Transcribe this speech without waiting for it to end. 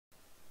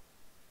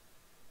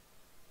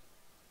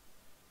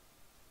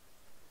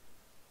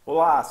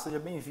Olá, seja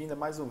bem-vindo a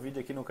mais um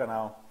vídeo aqui no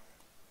canal.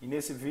 E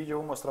nesse vídeo eu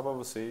vou mostrar para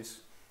vocês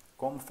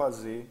como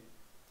fazer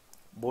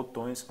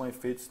botões com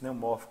efeitos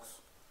neumórficos.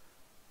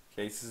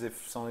 Que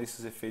são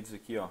esses efeitos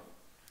aqui, ó.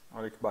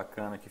 Olha que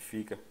bacana que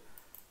fica.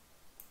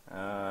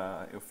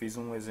 Eu fiz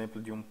um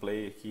exemplo de um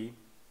play aqui.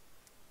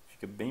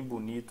 Fica bem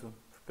bonito,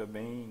 fica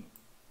bem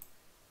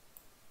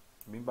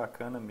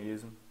bacana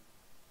mesmo.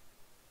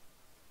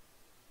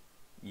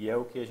 E é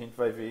o que a gente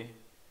vai ver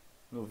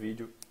no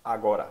vídeo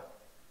agora.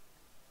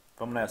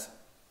 Vamos nessa!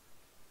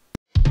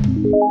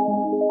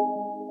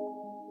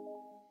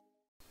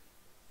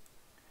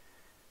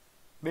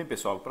 Bem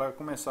pessoal, para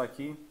começar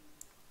aqui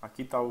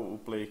está o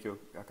play que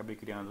eu acabei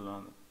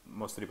criando,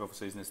 mostrei para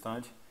vocês no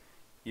instante.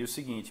 E o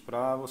seguinte,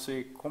 para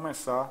você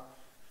começar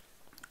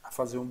a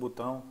fazer um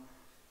botão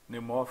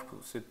neumórfico,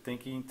 você tem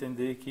que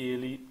entender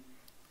que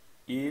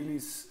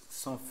eles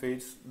são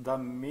feitos da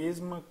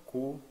mesma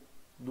cor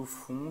do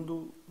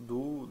fundo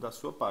da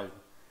sua página,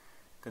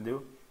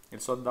 entendeu? Ele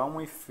só dá um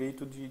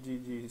efeito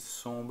de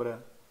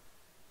sombra,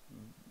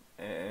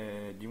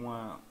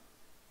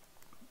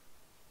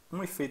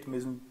 um efeito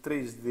mesmo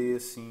 3D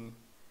assim,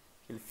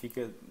 que ele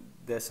fica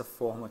dessa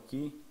forma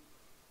aqui.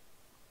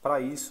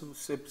 Para isso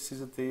você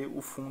precisa ter o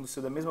fundo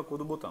ser da mesma cor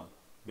do botão,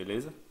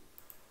 beleza?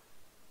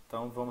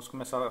 Então vamos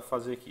começar a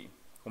fazer aqui.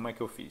 Como é que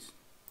eu fiz?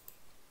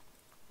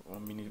 Vou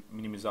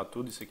minimizar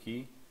tudo isso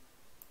aqui.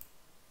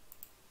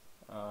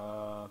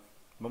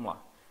 Vamos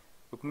lá.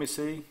 Eu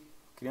comecei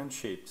criando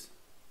shapes,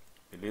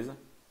 beleza?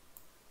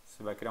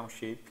 Você vai criar um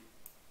shape.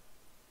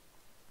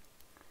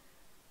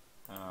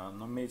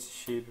 Nomeie esse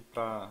shape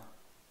para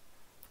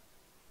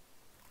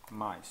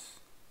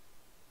mais.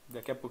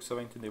 Daqui a pouco você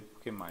vai entender o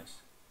porquê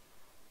mais.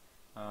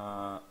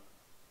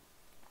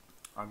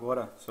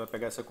 Agora você vai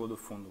pegar essa cor do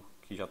fundo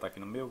que já está aqui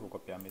no meu. Vou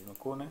copiar a mesma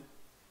cor, né?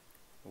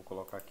 Vou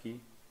colocar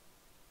aqui.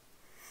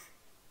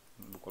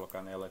 Vou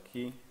colocar nela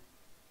aqui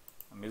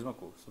a mesma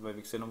cor. Você vai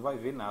ver que você não vai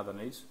ver nada,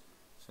 não é isso?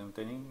 Você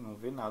não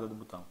vê nada do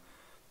botão.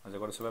 Mas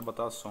agora você vai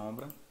botar a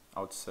sombra,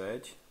 Alt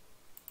 7.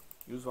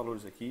 E os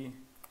valores aqui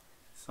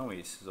são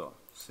esses, ó,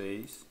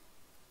 6,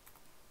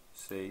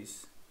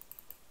 6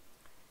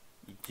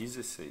 e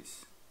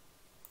 16.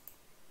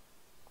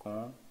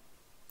 Com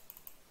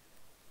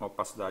uma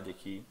opacidade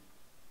aqui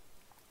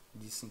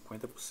de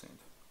 50%.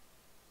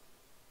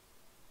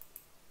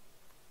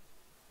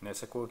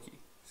 Nessa cor aqui.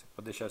 Você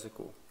pode deixar essa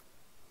cor.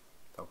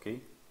 Tá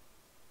ok?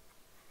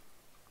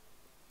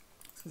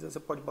 Se quiser você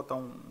pode botar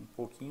um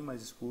pouquinho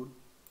mais escuro.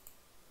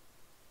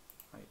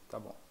 Aí, tá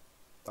bom.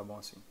 Tá bom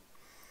assim.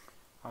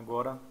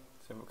 Agora,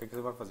 o que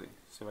você vai fazer?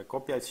 Você vai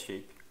copiar esse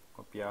shape.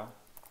 Copiar,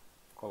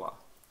 colar.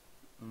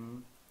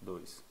 1,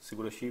 2.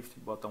 Segura Shift,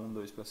 bota 1,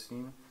 2 para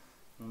cima.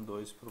 1,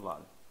 2 para o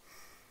lado.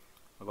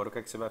 Agora o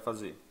que você vai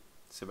fazer?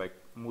 Você vai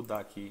mudar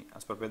aqui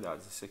as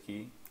propriedades. Esse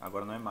aqui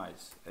agora não é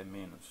mais, é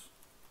menos.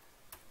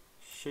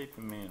 Shape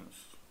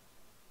menos.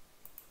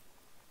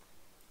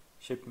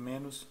 Shape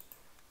menos,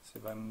 você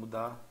vai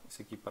mudar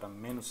esse aqui para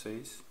menos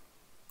 6.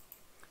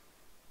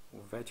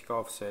 O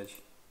vertical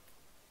offset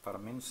para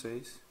menos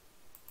 6.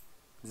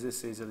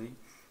 16 ali.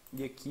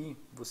 E aqui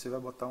você vai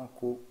botar uma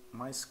cor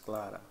mais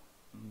clara.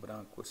 Um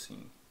branco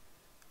assim.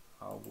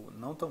 Algo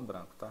não tão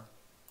branco, tá?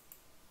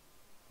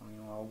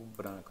 Algo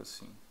branco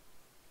assim.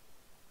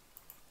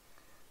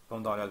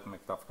 Vamos dar uma olhada como é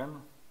que tá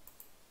ficando?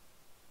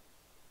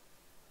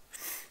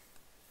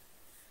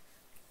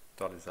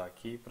 Atualizar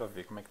aqui para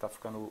ver como é que tá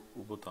ficando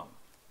o botão.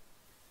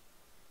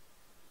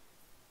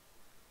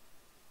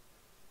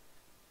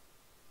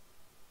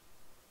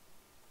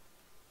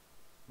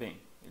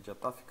 Bem, ele já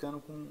tá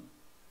ficando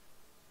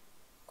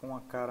com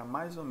a cara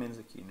mais ou menos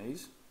aqui, não é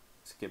isso?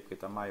 Esse aqui é porque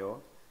tá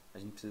maior. A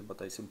gente precisa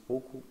botar esse um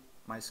pouco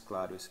mais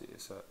claro,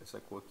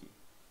 essa cor aqui.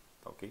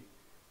 Tá ok?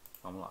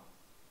 Vamos lá.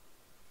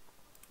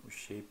 O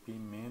shape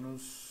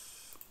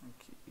menos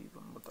aqui,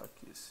 vamos botar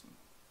aqui assim.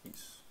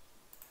 Isso.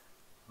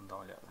 Vamos dar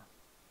uma olhada.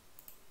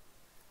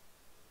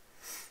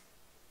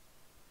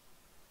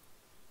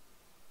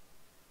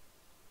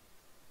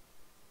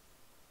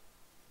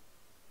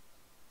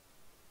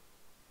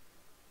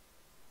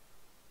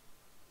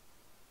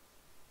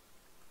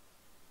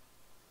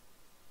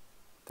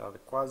 Tá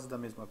quase da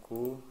mesma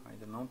cor,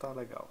 ainda não tá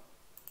legal.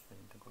 A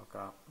gente tem que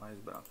colocar mais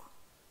branco.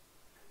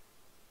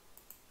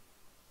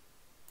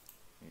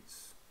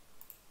 Isso.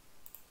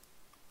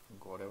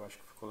 Agora eu acho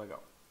que ficou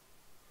legal.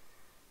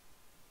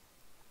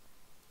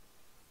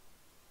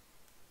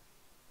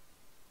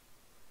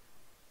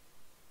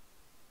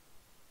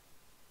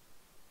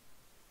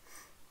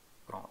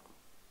 Pronto.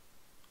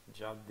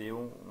 Já deu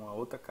uma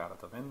outra cara,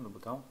 tá vendo no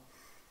botão?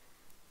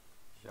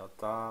 Já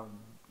tá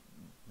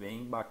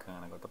bem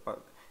bacana.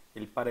 Agora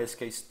ele parece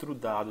que é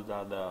extrudado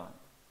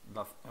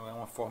é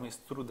uma forma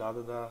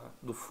extrudada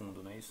do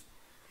fundo, não é isso?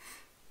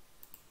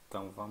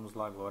 Então vamos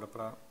lá agora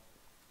para o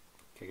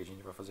que a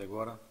gente vai fazer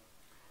agora?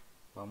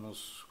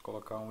 Vamos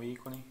colocar um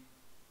ícone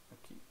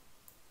aqui.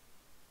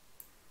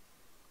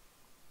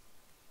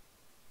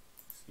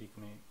 Esse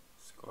ícone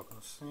se coloca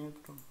no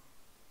centro.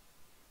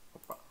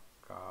 Opa,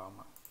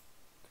 calma.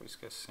 Estou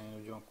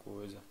esquecendo de uma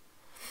coisa.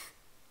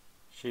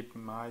 shape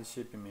mais,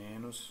 shape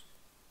menos.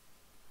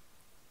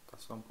 Tá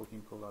só um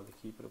pouquinho pro lado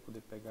aqui para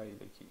poder pegar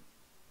ele aqui.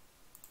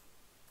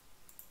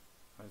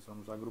 Nós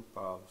vamos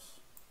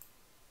agrupá-los.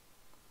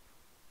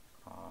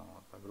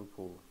 Pronto,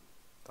 agrupou.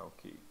 Tá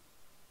ok.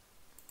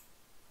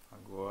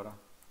 Agora,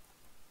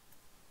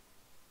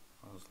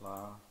 vamos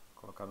lá,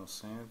 colocar no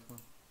centro.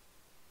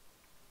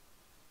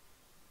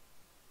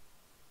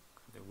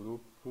 Cadê o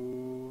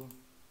grupo?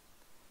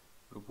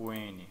 Grupo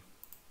N.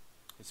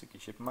 Esse aqui,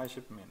 shape mais,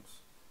 shape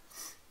menos.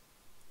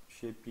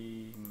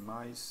 Shape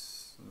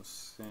mais no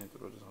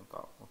centro,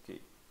 horizontal.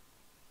 Ok.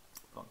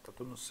 Pronto, tá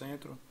tudo no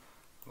centro.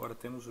 Agora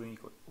temos o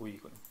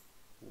ícone.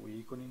 O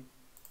ícone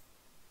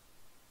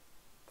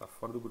está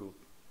fora do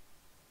grupo.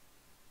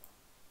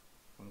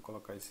 Vamos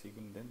colocar esse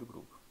ícone dentro do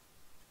grupo.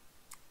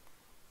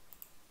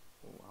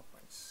 Oh,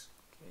 rapaz,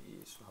 que é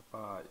isso,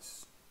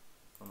 rapaz?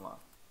 Vamos lá.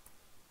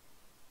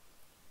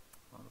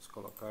 Vamos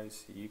colocar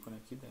esse ícone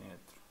aqui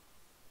dentro.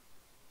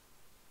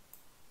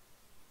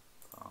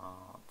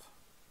 Pronto.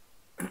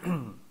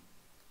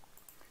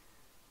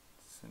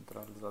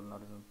 Centralizado na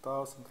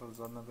horizontal,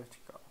 centralizado na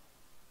vertical.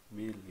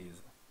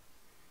 Beleza.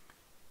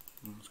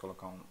 Vamos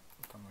colocar um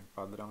tamanho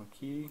padrão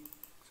aqui,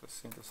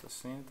 60,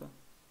 60.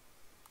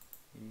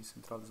 E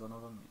centralizar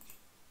novamente.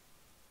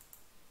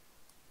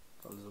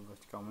 Centralizou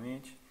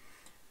verticalmente.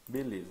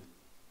 Beleza.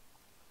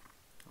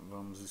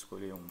 Vamos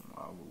escolher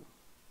algo.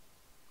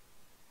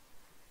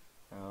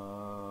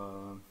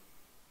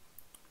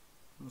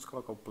 Vamos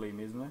colocar o play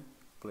mesmo, né?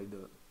 Play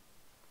do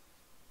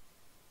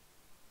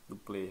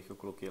player que eu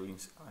coloquei ali em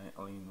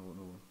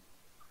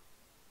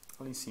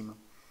cima.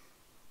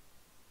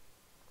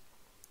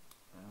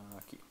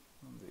 Aqui.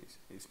 Vamos ver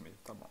esse mesmo,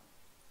 tá bom.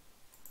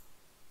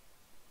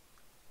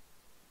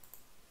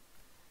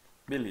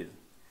 Beleza.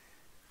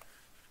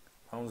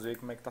 Vamos ver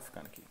como é que tá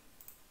ficando aqui.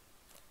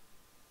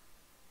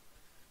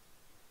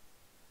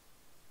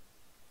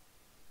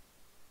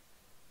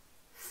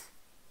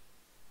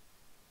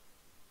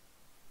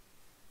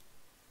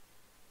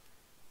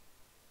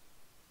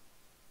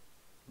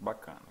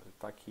 Bacana, ele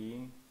tá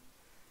aqui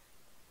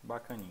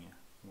bacaninha.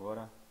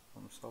 Agora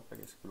vamos só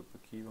pegar esse grupo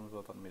aqui, vamos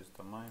botar no mesmo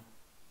tamanho,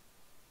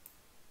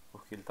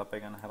 porque ele tá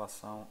pegando a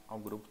relação ao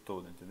grupo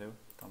todo, entendeu?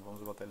 Então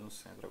vamos botar ele no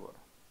centro agora.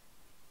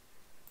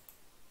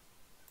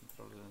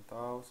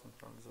 Horizontal,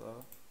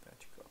 centralizar,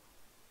 vertical.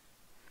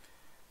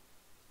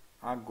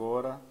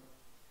 Agora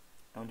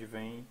é onde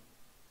vem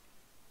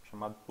o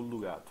chamado pulo do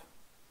gato.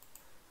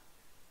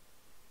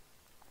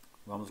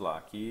 Vamos lá,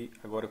 aqui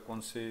agora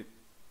quando você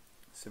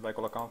vai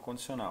colocar uma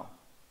condicional.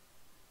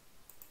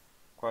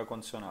 Qual é a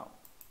condicional?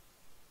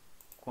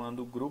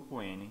 Quando o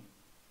grupo N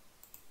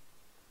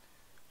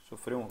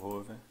sofrer um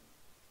hover,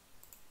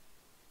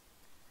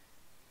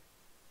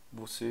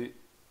 você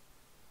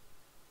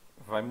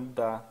vai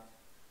mudar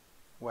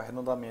o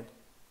arredondamento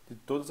de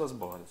todas as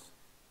bordas.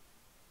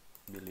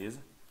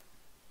 Beleza?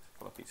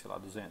 Coloquei, sei lá,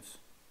 200.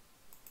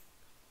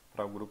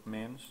 Para o grupo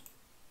menos.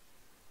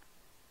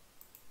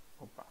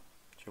 Opa,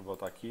 deixa eu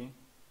voltar aqui.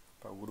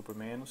 Para o grupo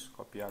menos,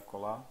 copiar,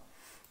 colar.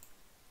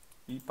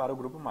 E para o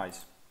grupo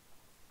mais.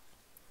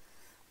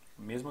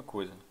 Mesma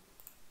coisa.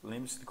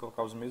 Lembre-se de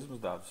colocar os mesmos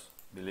dados.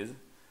 Beleza?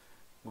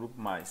 Grupo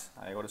mais.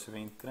 Aí agora você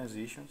vem em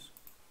Transitions.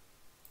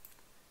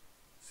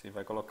 Você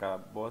vai colocar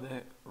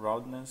Border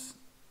Roundness,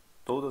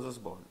 todas as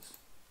bordas.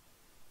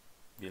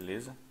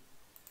 Beleza?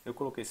 Eu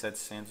coloquei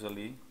 700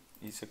 ali.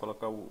 E você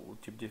colocar o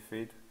tipo de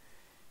efeito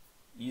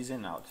Ease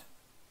and Out.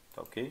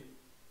 Tá ok?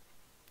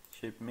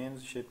 Shape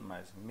menos e Shape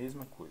mais.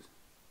 Mesma coisa.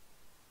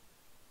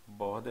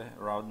 Border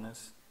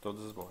Roundness,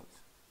 todas as bordas.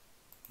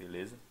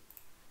 Beleza?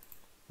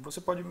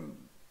 Você pode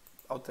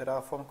alterar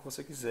a forma que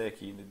você quiser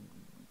aqui.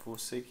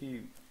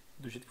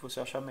 Do jeito que você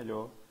achar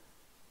melhor.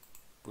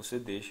 Você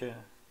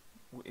deixa.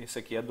 Esse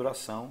aqui é a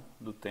duração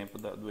do tempo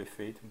do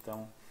efeito.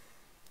 Então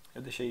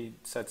eu deixei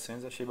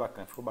 700, achei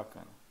bacana, ficou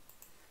bacana.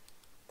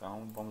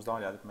 Então vamos dar uma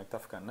olhada como é que tá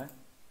ficando, né?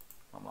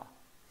 Vamos lá.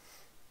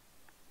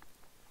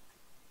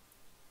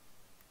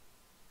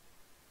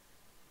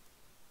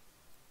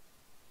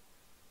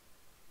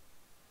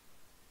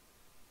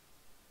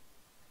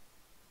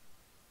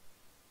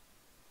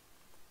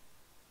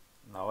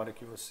 Na hora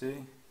que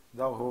você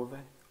dá o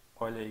hover,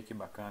 olha aí que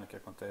bacana que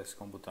acontece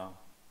com o botão.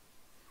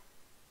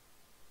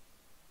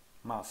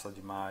 Massa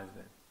demais,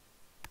 velho.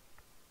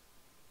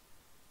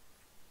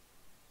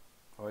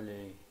 Olha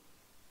aí.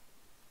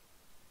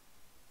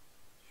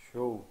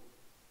 Show.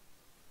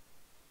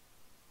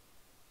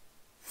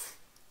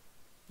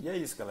 E é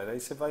isso, galera. Aí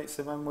você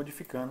vai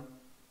modificando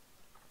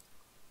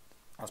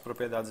as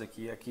propriedades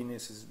aqui. Aqui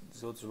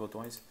nesses outros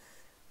botões,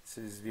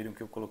 vocês viram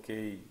que eu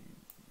coloquei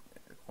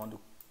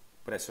quando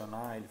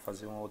pressionar ele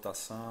fazer uma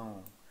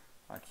rotação.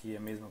 Aqui é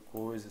a mesma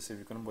coisa. Você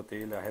viu que eu não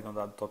botei ele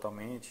arredondado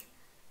totalmente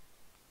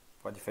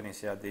para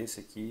diferenciar desse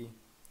aqui,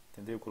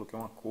 entendeu? Eu coloquei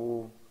uma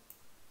cor.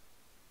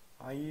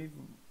 Aí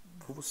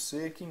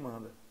você que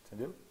manda,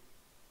 entendeu?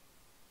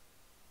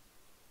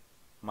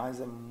 Mas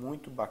é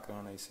muito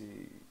bacana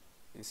esse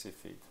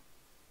efeito.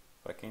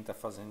 Para quem está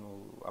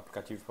fazendo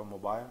aplicativo para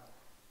mobile,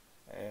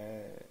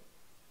 é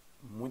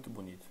muito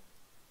bonito.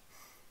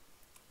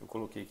 Eu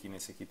coloquei aqui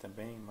nesse aqui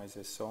também, mas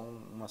é só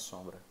uma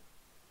sombra.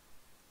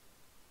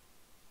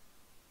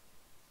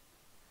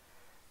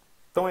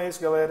 Então é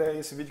isso, galera, é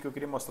esse vídeo que eu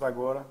queria mostrar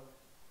agora.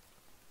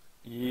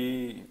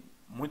 E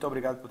muito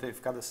obrigado por ter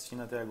ficado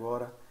assistindo até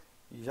agora.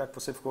 E já que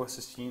você ficou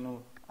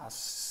assistindo,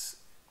 se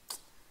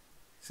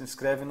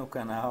inscreve no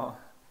canal.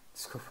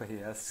 Desculpa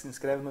aí, se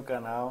inscreve no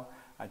canal,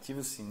 ativa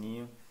o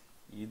sininho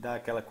e dá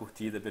aquela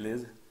curtida,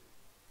 beleza?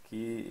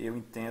 Que eu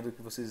entendo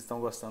que vocês estão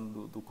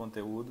gostando do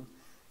conteúdo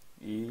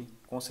e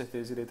com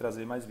certeza irei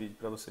trazer mais vídeos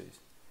para vocês.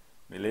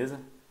 Beleza?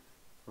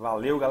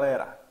 Valeu,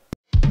 galera!